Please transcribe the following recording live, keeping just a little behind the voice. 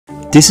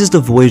This is the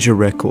Voyager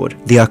record,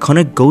 the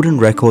iconic golden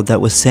record that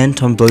was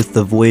sent on both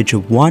the Voyager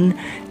 1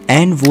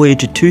 and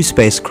Voyager 2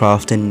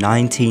 spacecraft in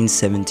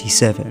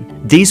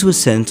 1977. These were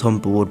sent on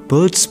board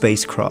both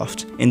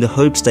spacecraft in the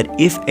hopes that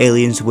if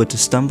aliens were to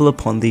stumble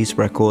upon these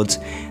records,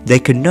 they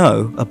could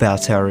know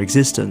about our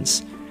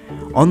existence.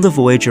 On the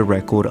Voyager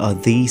record are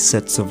these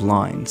sets of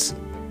lines.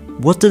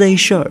 What do they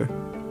show?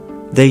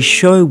 They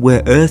show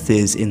where Earth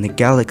is in the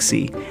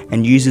galaxy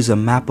and uses a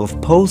map of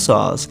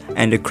pulsars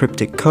and a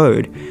cryptic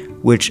code,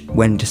 which,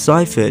 when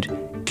deciphered,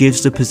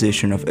 gives the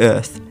position of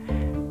Earth.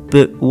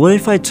 But what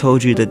if I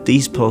told you that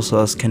these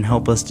pulsars can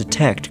help us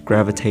detect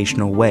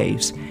gravitational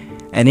waves,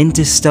 an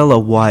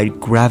interstellar-wide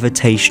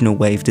gravitational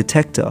wave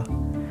detector?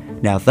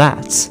 Now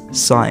that's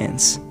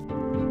science.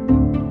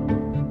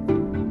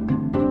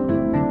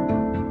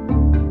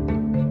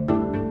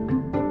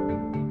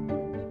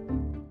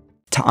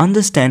 To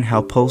understand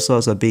how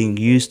pulsars are being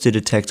used to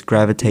detect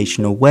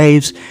gravitational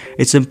waves,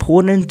 it's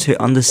important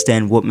to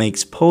understand what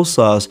makes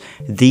pulsars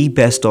the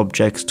best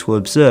objects to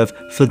observe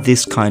for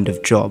this kind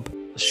of job.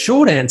 The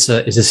short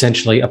answer is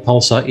essentially a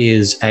pulsar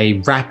is a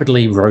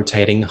rapidly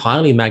rotating,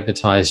 highly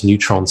magnetized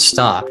neutron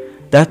star.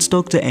 That's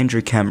Dr.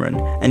 Andrew Cameron,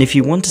 and if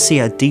you want to see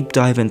a deep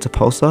dive into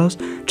pulsars,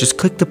 just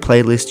click the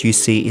playlist you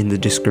see in the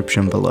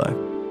description below.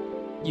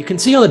 You can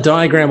see on the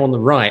diagram on the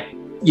right,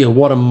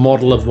 what a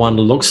model of one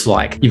looks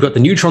like. You've got the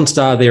neutron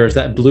star there as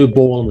that blue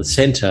ball in the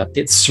center.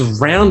 It's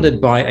surrounded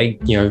by a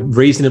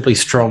reasonably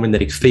strong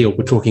magnetic field.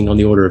 We're talking on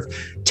the order of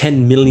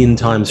 10 million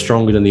times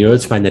stronger than the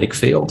Earth's magnetic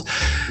field.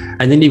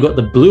 And then you've got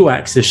the blue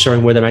axis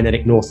showing where the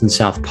magnetic north and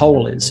south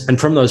pole is. And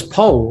from those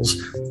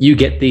poles, you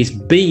get these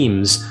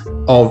beams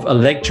of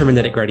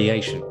electromagnetic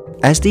radiation.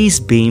 As these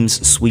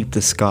beams sweep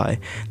the sky,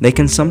 they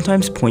can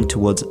sometimes point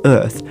towards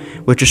Earth,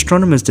 which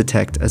astronomers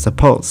detect as a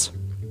pulse.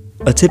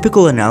 A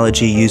typical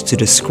analogy used to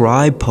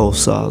describe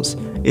pulsars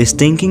is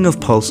thinking of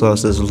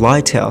pulsars as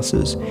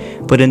lighthouses,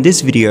 but in this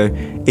video,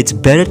 it's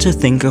better to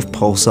think of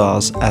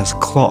pulsars as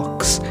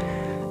clocks.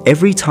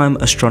 Every time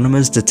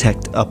astronomers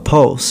detect a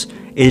pulse,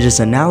 it is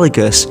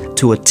analogous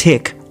to a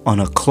tick on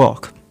a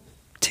clock.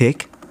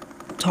 Tick,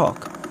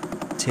 tock,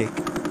 tick,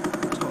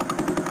 tock.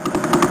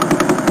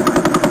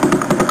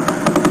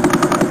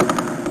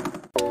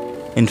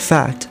 In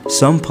fact,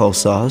 some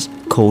pulsars,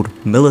 called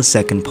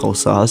millisecond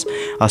pulsars,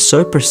 are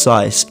so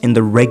precise in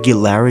the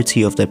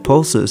regularity of their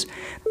pulses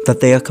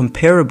that they are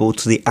comparable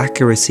to the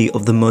accuracy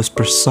of the most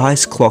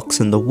precise clocks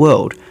in the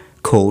world,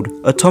 called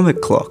atomic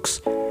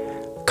clocks.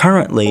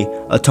 Currently,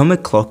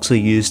 atomic clocks are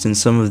used in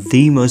some of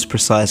the most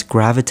precise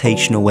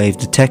gravitational wave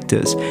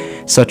detectors,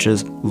 such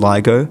as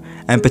LIGO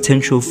and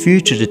potential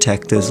future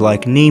detectors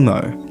like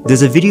NEMO.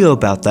 There's a video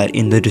about that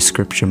in the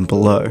description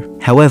below.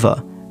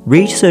 However,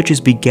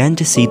 researchers began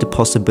to see the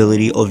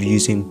possibility of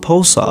using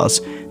pulsars,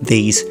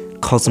 these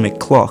cosmic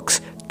clocks,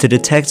 to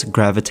detect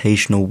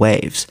gravitational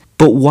waves.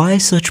 But why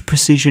such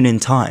precision in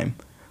time?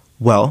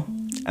 Well,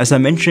 as I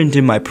mentioned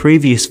in my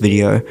previous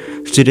video,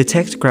 to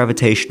detect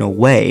gravitational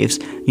waves,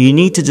 you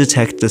need to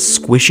detect the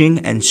squishing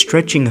and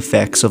stretching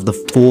effects of the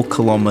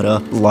 4-kilometer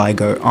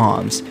LIGO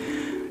arms.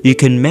 You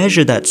can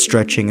measure that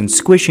stretching and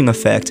squishing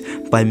effect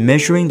by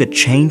measuring the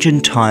change in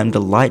time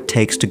the light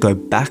takes to go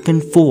back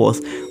and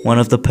forth one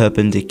of the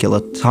perpendicular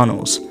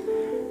tunnels.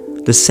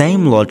 The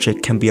same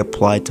logic can be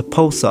applied to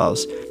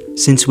pulsars.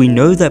 Since we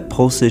know that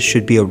pulses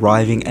should be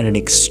arriving at an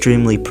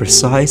extremely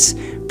precise,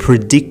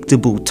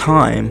 predictable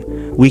time,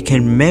 we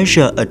can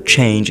measure a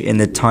change in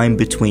the time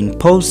between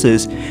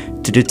pulses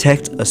to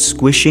detect a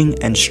squishing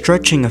and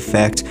stretching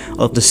effect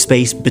of the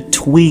space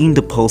between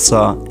the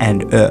pulsar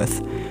and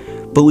Earth.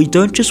 But we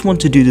don't just want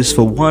to do this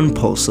for one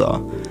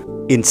pulsar.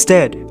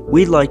 Instead,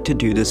 we'd like to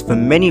do this for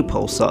many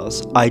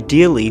pulsars,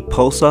 ideally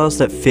pulsars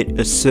that fit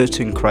a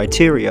certain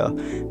criteria,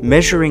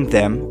 measuring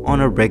them on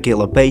a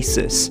regular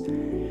basis.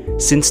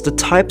 Since the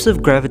types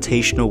of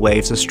gravitational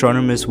waves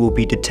astronomers will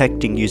be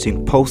detecting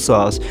using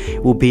pulsars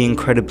will be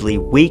incredibly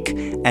weak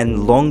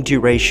and long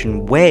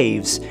duration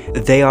waves,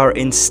 they are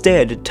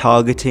instead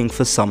targeting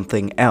for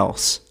something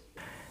else.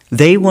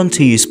 They want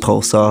to use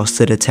pulsars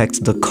to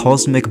detect the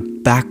cosmic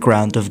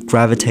background of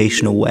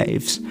gravitational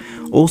waves,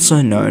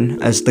 also known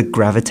as the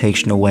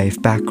gravitational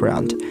wave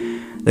background.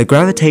 The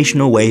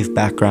gravitational wave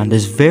background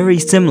is very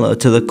similar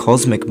to the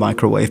cosmic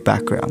microwave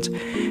background.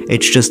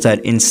 It's just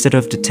that instead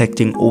of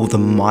detecting all the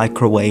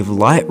microwave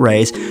light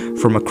rays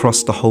from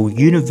across the whole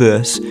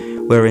universe,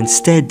 we're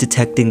instead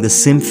detecting the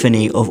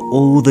symphony of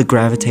all the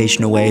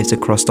gravitational waves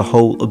across the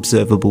whole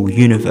observable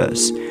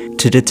universe.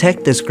 To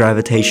detect this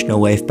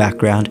gravitational wave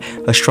background,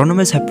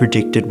 astronomers have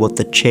predicted what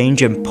the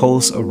change in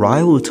pulse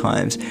arrival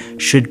times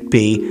should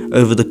be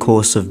over the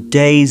course of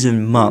days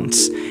and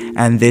months,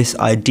 and this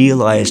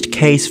idealized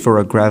case for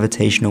a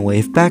gravitational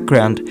wave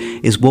background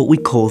is what we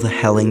call the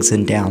Hellings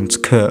and Downs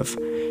curve.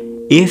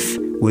 If,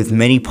 with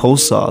many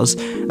pulsars,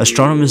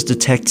 astronomers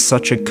detect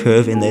such a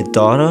curve in their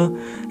data,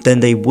 then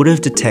they would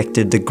have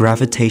detected the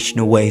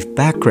gravitational wave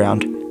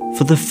background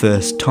for the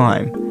first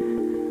time.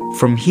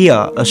 From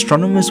here,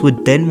 astronomers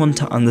would then want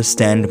to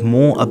understand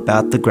more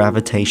about the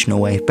gravitational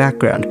wave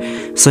background,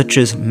 such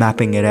as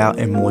mapping it out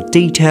in more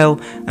detail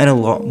and a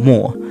lot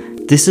more.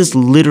 This is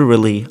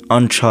literally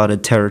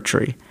uncharted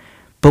territory.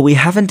 But we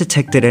haven't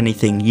detected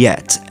anything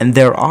yet, and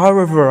there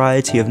are a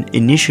variety of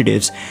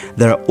initiatives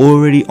that are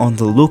already on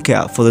the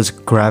lookout for this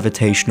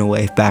gravitational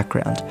wave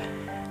background.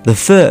 The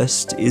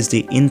first is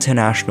the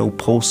International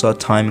Pulsar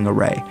Timing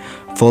Array,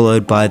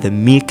 followed by the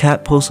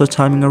Meerkat Pulsar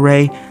Timing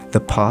Array,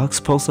 the Parkes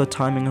Pulsar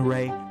Timing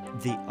Array,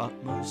 the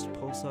Utmost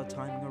Pulsar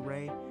Timing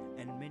Array,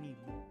 and many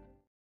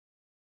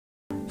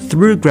more.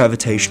 Through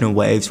gravitational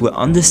waves, we're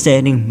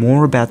understanding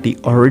more about the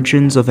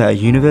origins of our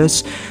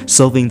universe,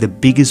 solving the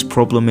biggest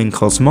problem in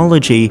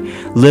cosmology,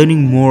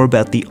 learning more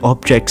about the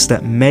objects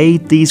that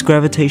made these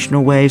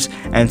gravitational waves,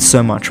 and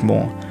so much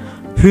more.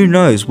 Who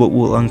knows what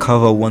we'll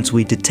uncover once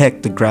we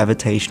detect the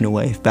gravitational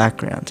wave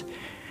background.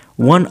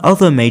 One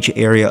other major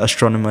area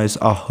astronomers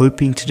are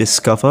hoping to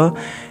discover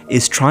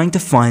is trying to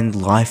find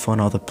life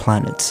on other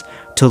planets.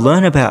 To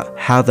learn about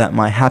how that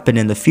might happen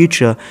in the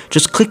future,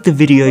 just click the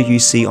video you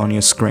see on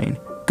your screen.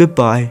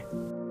 Goodbye.